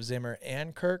get rid of Zimmer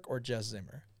and Kirk or just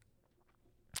Zimmer?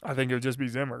 I think it would just be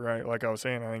Zimmer, right? Like I was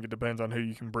saying, I think it depends on who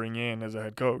you can bring in as a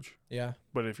head coach. Yeah.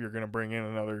 But if you're going to bring in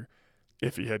another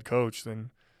iffy head coach,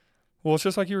 then, well, it's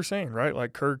just like you were saying, right?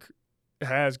 Like Kirk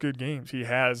has good games. He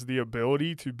has the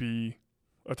ability to be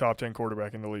a top 10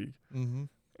 quarterback in the league. Mm-hmm.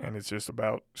 And it's just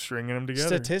about stringing them together.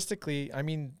 Statistically, I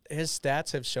mean, his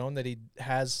stats have shown that he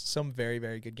has some very,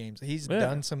 very good games. He's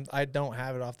done some – I don't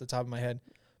have it off the top of my head,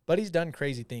 but he's done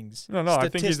crazy things. No, I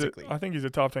think he's a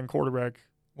top 10 quarterback.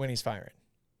 When he's firing.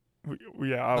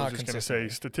 Yeah, I was just going to say,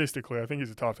 statistically, I think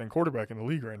he's a top 10 quarterback in the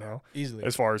league right now. Easily.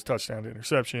 As far as touchdown to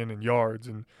interception and yards.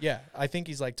 Yeah, I think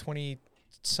he's like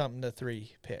 20-something to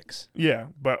 3 picks. Yeah,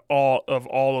 but all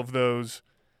of those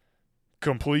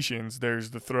completions,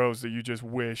 there's the throws that you just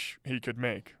wish he could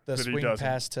make. The swing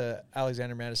pass to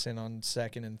Alexander Madison on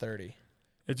 2nd and 30.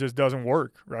 It just doesn't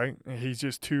work, right? He's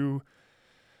just too –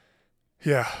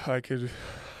 yeah,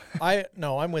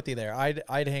 I'm with you there.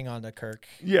 I'd hang on to Kirk.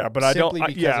 Yeah, but I don't.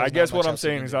 I guess what I'm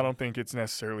saying is I don't think it's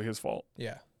necessarily his fault.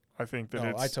 Yeah. I think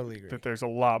that I totally agree. that there's a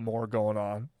lot more going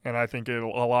on, and I think a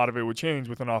lot of it would change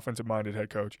with an offensive-minded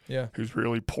head coach. Yeah. Who's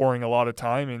really pouring a lot of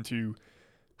time into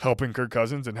helping Kirk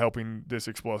Cousins and helping this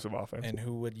explosive offense. And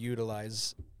who would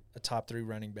utilize a top 3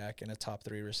 running back and a top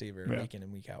 3 receiver week in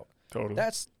and week out. Totally.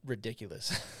 That's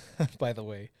ridiculous, by the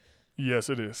way.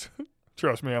 Yes, it is.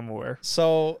 Trust me, I'm aware.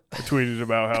 So I tweeted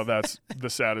about how that's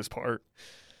the saddest part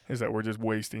is that we're just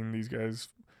wasting these guys.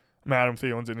 Adam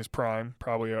Thielen's in his prime,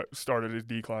 probably started his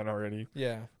decline already.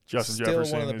 Yeah. Justin Still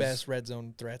Jefferson one of the best red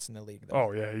zone threats in the league, though.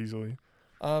 Oh, yeah, easily.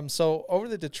 So over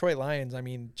the Detroit Lions, I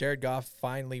mean, Jared Goff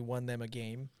finally won them a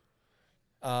game.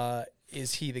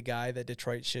 Is he the guy that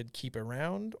Detroit should keep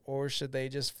around, or should they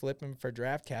just flip him for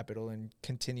draft capital and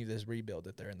continue this rebuild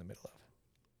that they're in the middle of?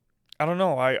 I don't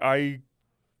know. I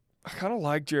kind of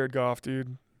like Jared Goff,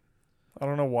 dude. I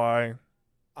don't know why.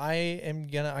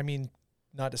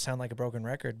 Not to sound like a broken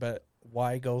record, but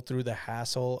why go through the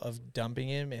hassle of dumping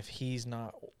him if he's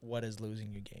not what is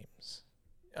losing you games?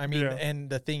 I mean, and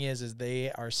the thing is they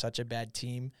are such a bad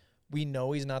team. We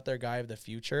know he's not their guy of the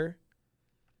future,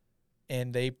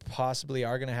 and they possibly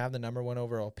are going to have the number 1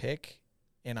 overall pick,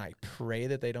 and I pray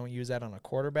that they don't use that on a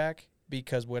quarterback,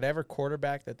 because whatever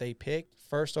quarterback that they pick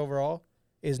first overall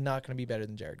is not going to be better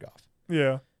than Jared Goff.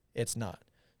 Yeah. It's not.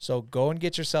 So go and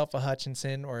get yourself a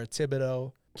Hutchinson or a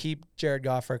Thibodeau. Keep Jared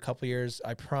Goff for a couple years.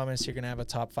 I promise you're going to have a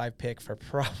top 5 pick for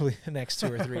probably the next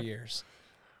 2 or 3 years.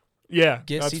 Yeah.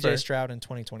 Get CJ Stroud in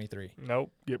 2023.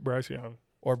 Nope. Get Bryce Young.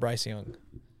 Or Bryce Young.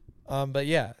 But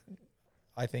yeah,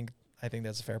 I think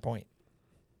that's a fair point.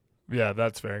 Yeah,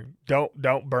 that's fair.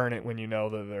 Don't burn it when you know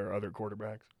that there are other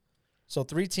quarterbacks. So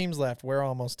 3 teams left. We're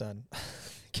almost done.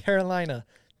 Carolina.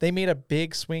 They made a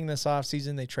big swing this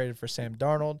offseason. They traded for Sam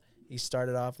Darnold. He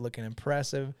started off looking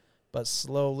impressive, but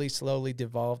slowly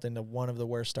devolved into one of the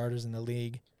worst starters in the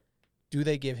league. Do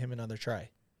they give him another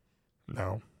try?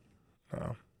 No. You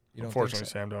don't Unfortunately, think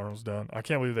so? Sam Darnold's done. I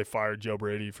can't believe they fired Joe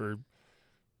Brady for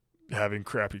having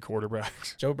crappy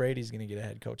quarterbacks. Joe Brady's going to get a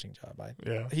head coaching job.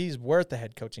 Yeah. He's worth a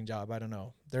head coaching job. I don't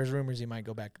know. There's rumors he might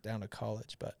go back down to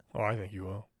college, but I think you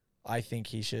will. I think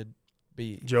he should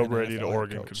be Joe an Brady NFL to head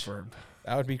Oregon coach. confirmed.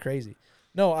 That would be crazy.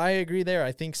 No, I agree there.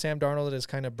 I think Sam Darnold has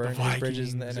kind of burned his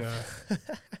bridges in the NFL.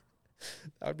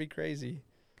 That would be crazy.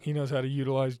 He knows how to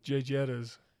utilize Jay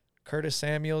Jettas. Curtis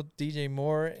Samuel, DJ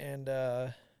Moore, and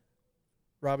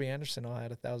Robbie Anderson all had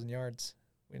 1,000 yards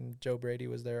when Joe Brady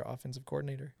was their offensive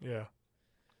coordinator. Yeah.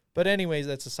 But anyways,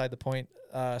 that's aside the point.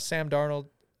 Sam Darnold,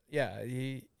 yeah,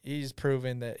 he's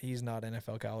proven that he's not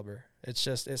NFL caliber. It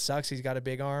sucks. He's got a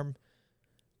big arm,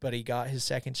 but he got his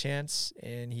second chance,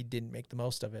 and he didn't make the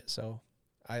most of it. So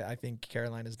I think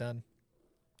Carolina's done.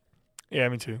 Yeah,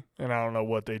 me too. And I don't know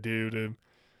what they do to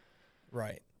 –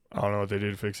 Right. I don't know what they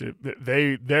do to fix it.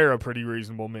 They're a pretty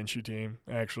reasonable Minshew team,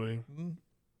 actually. Mm-hmm.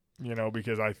 You know,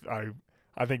 because I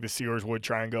think the Steelers would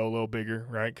try and go a little bigger,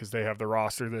 right? Because they have the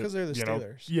roster that – because they're the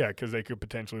Steelers. Yeah, because they could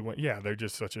potentially win. Yeah, they're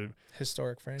just such a –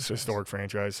 historic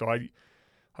franchise. So I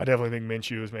definitely think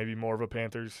Minshew is maybe more of a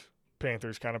Panthers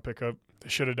kind of pickup. They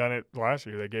should have done it last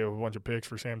year. They gave a bunch of picks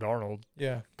for Sam Darnold.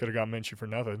 Yeah. Could have got Minshew for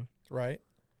nothing. Right.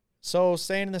 So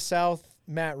staying in the South,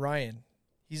 Matt Ryan,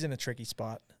 he's in a tricky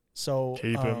spot. So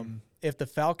keep him. If the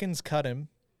Falcons cut him,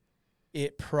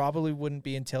 it probably wouldn't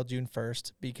be until June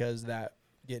 1st because that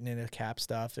getting into cap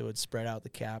stuff, it would spread out the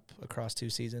cap across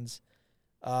 2 seasons.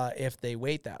 If they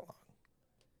wait that long,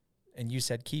 and you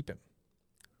said keep him,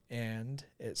 and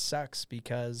it sucks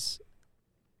because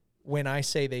when I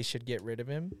say they should get rid of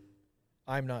him,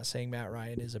 I'm not saying Matt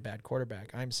Ryan is a bad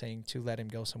quarterback. I'm saying to let him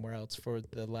go somewhere else for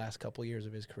the last couple years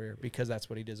of his career because that's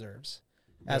what he deserves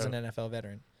as an NFL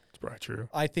veteran. It's probably true.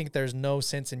 I think there's no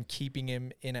sense in keeping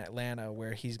him in Atlanta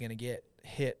where he's going to get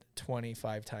hit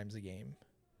 25 times a game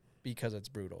because it's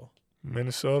brutal.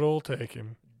 Minnesota will take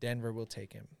him. Denver will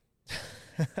take him.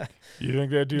 You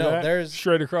think they'd do that? There's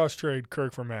straight across trade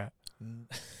Kirk for Matt.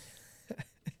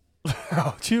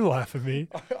 Oh, you laugh at me.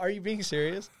 Are you being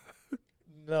serious?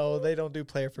 No, they don't do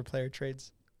player-for-player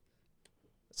trades.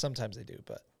 Sometimes they do,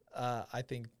 but I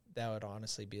think that would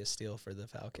honestly be a steal for the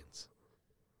Falcons.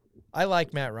 I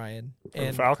like Matt Ryan. For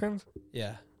the Falcons?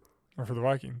 Yeah. Or for the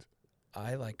Vikings?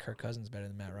 I like Kirk Cousins better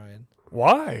than Matt Ryan.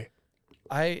 Why?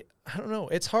 I don't know.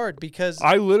 It's hard because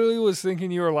I literally was thinking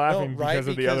you were laughing because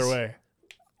of the other way.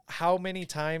 How many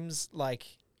times,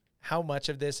 how much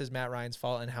of this is Matt Ryan's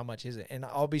fault and how much is it? And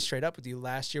I'll be straight up with you.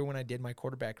 Last year when I did my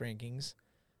quarterback rankings,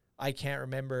 I can't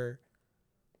remember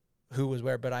who was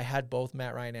where, but I had both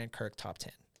Matt Ryan and Kirk top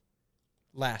 10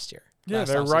 last year. Yeah,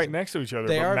 they're right next to each other.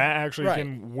 Matt actually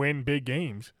can win big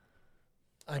games.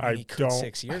 I mean, he could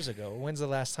 6 years ago. When's the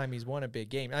last time he's won a big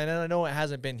game? I know it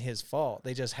hasn't been his fault.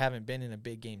 They just haven't been in a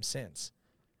big game since.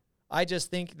 I just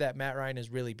think that Matt Ryan is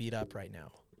really beat up right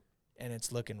now, and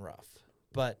it's looking rough.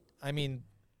 But, I mean,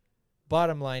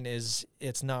 bottom line is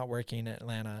it's not working in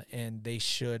Atlanta, and they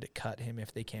should cut him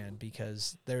if they can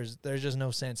because there's just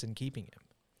no sense in keeping him.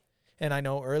 And I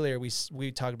know earlier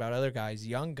we talked about other guys,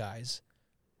 young guys,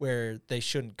 where they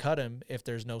shouldn't cut him if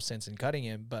there's no sense in cutting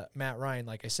him. But Matt Ryan,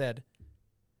 like I said,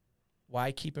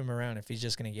 why keep him around if he's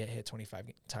just going to get hit 25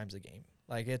 times a game?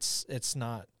 Like it's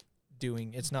not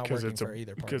working for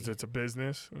either party. Because it's a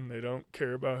business and they don't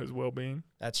care about his well-being.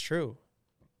 That's true.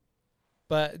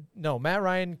 But no, Matt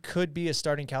Ryan could be a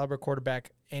starting caliber quarterback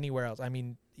anywhere else. I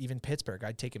mean, even Pittsburgh,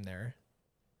 I'd take him there.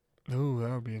 Ooh, that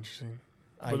would be interesting.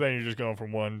 But then you're just going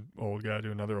from one old guy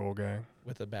to another old guy.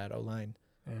 With a bad O-line.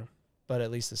 Yeah. But at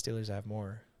least the Steelers have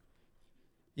more.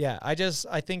 Yeah, I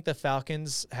think the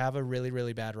Falcons have a really,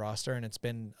 really bad roster, and it's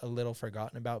been a little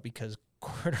forgotten about because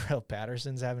Cordarrelle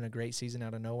Patterson's having a great season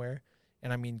out of nowhere.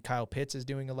 And, I mean, Kyle Pitts is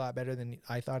doing a lot better than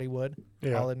I thought he would,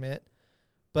 I'll admit.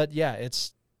 But, yeah,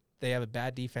 they have a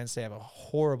bad defense. They have a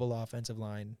horrible offensive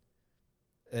line.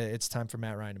 It's time for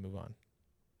Matt Ryan to move on.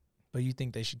 But you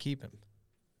think they should keep him?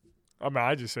 I mean,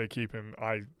 I just say keep him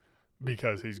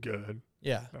because he's good.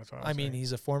 Yeah. That's what I mean,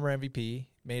 he's a former MVP,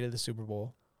 made it to the Super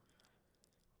Bowl.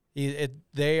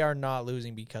 They are not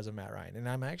losing because of Matt Ryan. And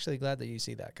I'm actually glad that you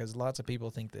see that because lots of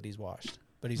people think that he's washed.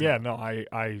 But he's not. No,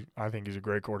 I think he's a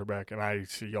great quarterback, and I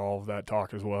see all of that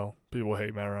talk as well. People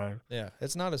hate Matt Ryan. Yeah,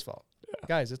 it's not his fault. Yeah.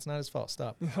 Guys, it's not his fault.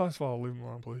 Stop. It's not his fault. Leave him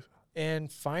alone, please.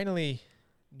 And finally,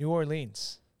 New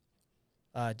Orleans.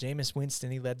 Jameis Winston,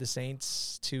 he led the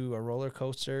Saints to a roller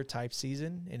coaster type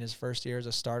season in his first year as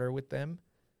a starter with them.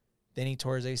 Then he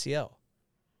tore his ACL.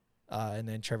 And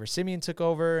then Trevor Siemian took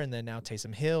over, and then now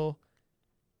Taysom Hill.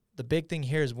 The big thing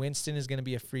here is Winston is going to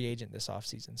be a free agent this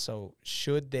offseason. So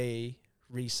should they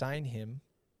re-sign him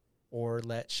or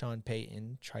let Sean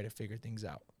Payton try to figure things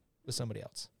out with somebody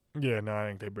else? Yeah, no, I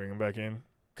think they bring him back in.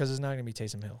 Because it's not going to be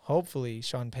Taysom Hill. Hopefully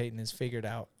Sean Payton has figured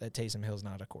out that Taysom Hill's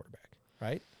not a quarterback,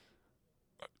 right?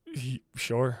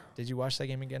 Sure. Did you watch that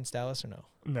game against Dallas or no?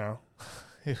 No.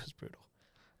 It was brutal.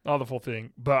 Not the full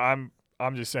thing. But I'm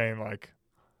just saying, like,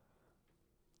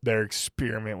 their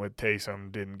experiment with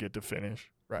Taysom didn't get to finish.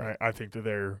 Right. I think that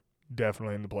they're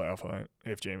definitely in the playoff hunt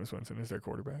if Jameis Winston is their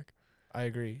quarterback. I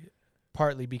agree.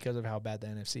 Partly because of how bad the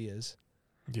NFC is.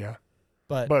 Yeah.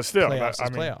 But still,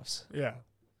 playoffs. Yeah.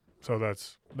 So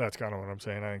that's kind of what I'm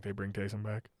saying. I think they bring Taysom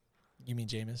back. You mean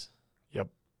Jameis? Yep.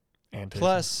 And Taysom.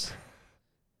 Plus,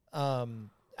 Alvin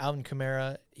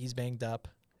Kamara, he's banged up.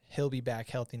 He'll be back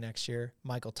healthy next year.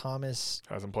 Michael Thomas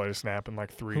hasn't played a snap in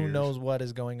like 3 years. Who knows what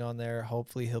is going on there?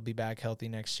 Hopefully he'll be back healthy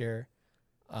next year.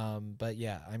 But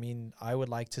yeah, I mean, I would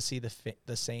like to see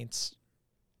the Saints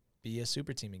be a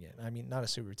super team again. I mean, not a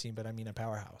super team, but I mean a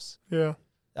powerhouse. Yeah.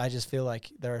 I just feel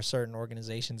like there are certain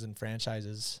organizations and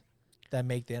franchises that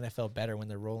make the NFL better when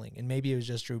they're rolling. And maybe it was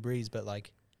just Drew Brees, but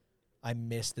like I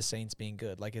miss the Saints being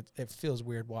good. Like it feels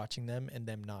weird watching them and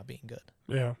them not being good.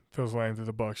 Yeah, feels like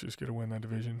the Bucs just get to win that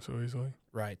division so easily.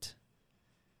 Right.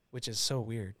 Which is so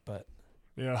weird, but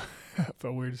yeah,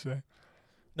 felt weird to say.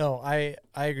 No, I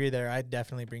agree there. I'd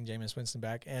definitely bring Jameis Winston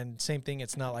back. And same thing,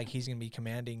 it's not like he's going to be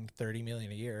commanding $30 million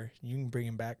a year. You can bring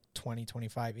him back 20,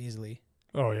 25 easily.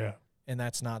 Oh, yeah. And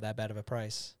that's not that bad of a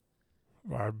price.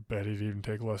 Well, I bet he'd even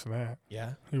take less than that.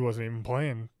 Yeah. He wasn't even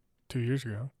playing 2 years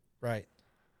ago. Right.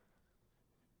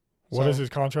 What is his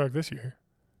contract this year?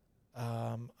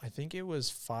 I think it was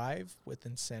 5 with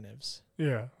incentives.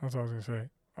 Yeah, that's what I was going to say.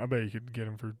 I bet you could get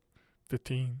him for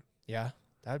 15. Yeah,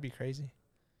 that would be crazy.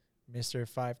 Mr.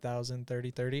 5,000,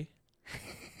 30.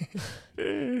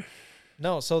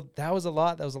 No, so that was a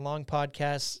lot. That was a long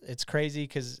podcast. It's crazy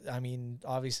because, I mean,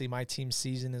 obviously my team's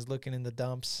season is looking in the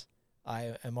dumps.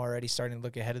 I am already starting to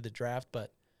look ahead of the draft,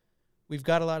 but we've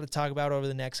got a lot to talk about over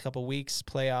the next couple weeks.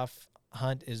 Playoff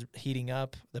hunt is heating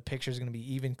up. The picture is going to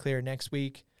be even clearer next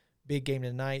week. Big game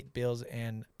tonight, Bills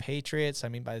and Patriots. I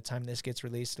mean, by the time this gets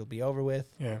released, it'll be over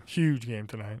with. Yeah, huge game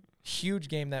tonight. Huge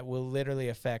game that will literally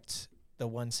affect the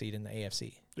 1 seed in the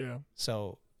AFC. Yeah.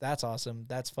 So that's awesome.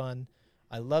 That's fun.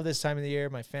 I love this time of the year.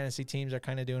 My fantasy teams are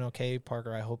kind of doing okay.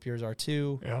 Parker, I hope yours are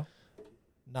too. Yeah.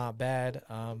 Not bad.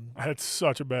 I had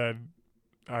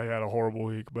a horrible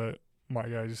week, but my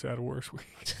guy just had a worse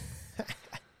week.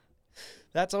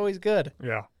 That's always good.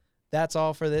 Yeah. That's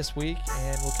all for this week,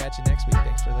 and we'll catch you next week.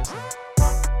 Thanks for listening.